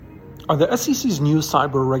Are the SEC's new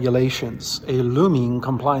cyber regulations a looming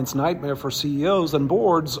compliance nightmare for CEOs and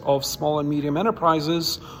boards of small and medium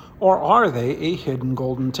enterprises, or are they a hidden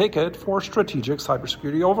golden ticket for strategic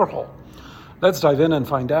cybersecurity overhaul? Let's dive in and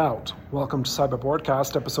find out. Welcome to Cyber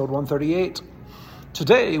Broadcast, episode 138.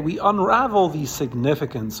 Today, we unravel the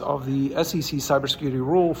significance of the SEC cybersecurity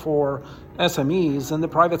rule for SMEs in the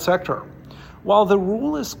private sector. While the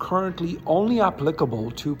rule is currently only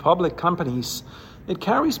applicable to public companies, it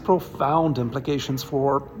carries profound implications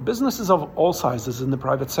for businesses of all sizes in the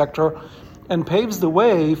private sector and paves the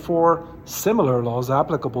way for similar laws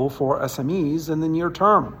applicable for SMEs in the near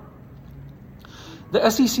term. The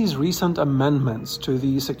SEC's recent amendments to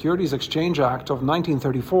the Securities Exchange Act of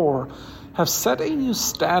 1934 have set a new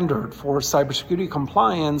standard for cybersecurity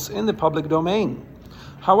compliance in the public domain.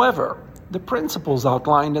 However, the principles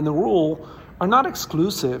outlined in the rule are not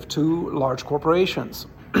exclusive to large corporations.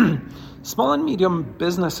 Small and medium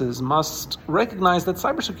businesses must recognize that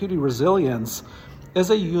cybersecurity resilience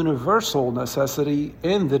is a universal necessity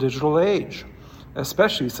in the digital age,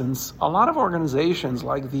 especially since a lot of organizations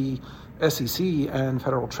like the SEC and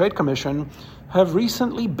Federal Trade Commission have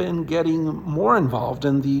recently been getting more involved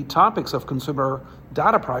in the topics of consumer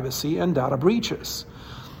data privacy and data breaches.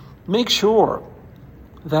 Make sure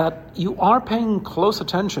that you are paying close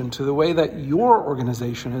attention to the way that your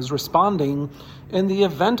organization is responding in the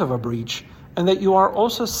event of a breach, and that you are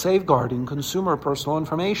also safeguarding consumer personal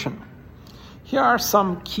information. Here are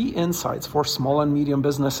some key insights for small and medium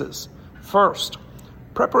businesses. First,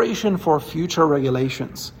 preparation for future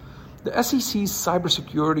regulations. The SEC's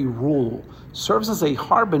cybersecurity rule serves as a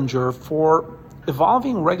harbinger for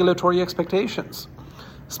evolving regulatory expectations.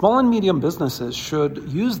 Small and medium businesses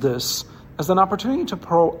should use this as an opportunity to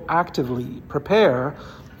proactively prepare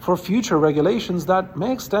for future regulations that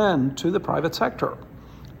may extend to the private sector.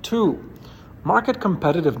 2. Market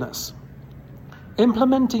competitiveness.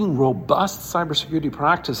 Implementing robust cybersecurity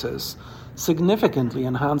practices significantly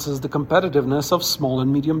enhances the competitiveness of small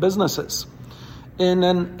and medium businesses. In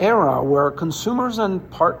an era where consumers and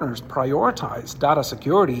partners prioritize data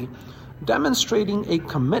security, demonstrating a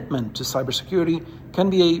commitment to cybersecurity can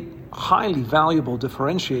be a highly valuable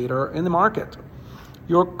differentiator in the market.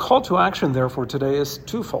 Your call to action, therefore, today is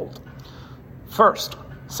twofold. First,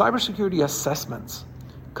 cybersecurity assessments.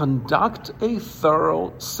 Conduct a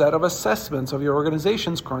thorough set of assessments of your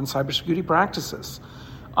organization's current cybersecurity practices.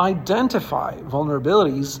 Identify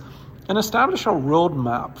vulnerabilities and establish a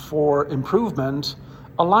roadmap for improvement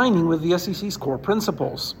aligning with the SEC's core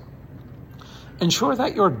principles. Ensure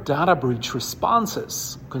that your data breach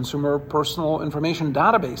responses, consumer personal information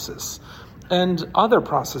databases, and other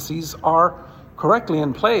processes are correctly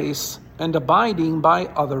in place and abiding by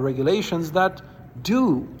other regulations that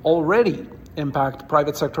do already impact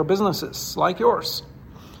private sector businesses like yours.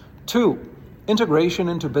 2. Integration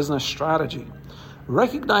into business strategy.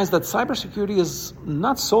 Recognize that cybersecurity is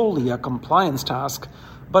not solely a compliance task,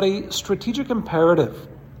 but a strategic imperative.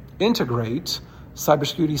 Integrate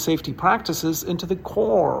cybersecurity safety practices into the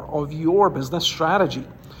core of your business strategy,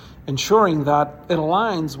 ensuring that it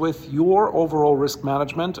aligns with your overall risk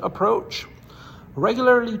management approach.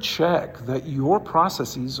 Regularly check that your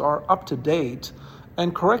processes are up to date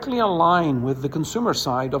and correctly align with the consumer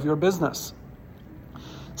side of your business.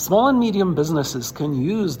 Small and medium businesses can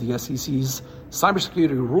use the SEC's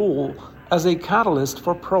cybersecurity rule as a catalyst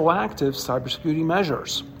for proactive cybersecurity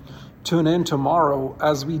measures. Tune in tomorrow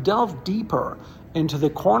as we delve deeper into the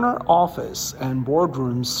corner office and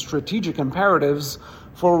boardroom strategic imperatives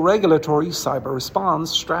for regulatory cyber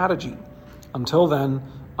response strategy. Until then,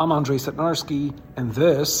 I'm Andrei Sitnarski, and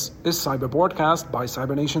this is Cyber Broadcast by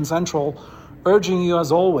CyberNation Central, urging you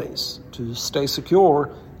as always to stay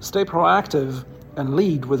secure, stay proactive, and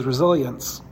lead with resilience.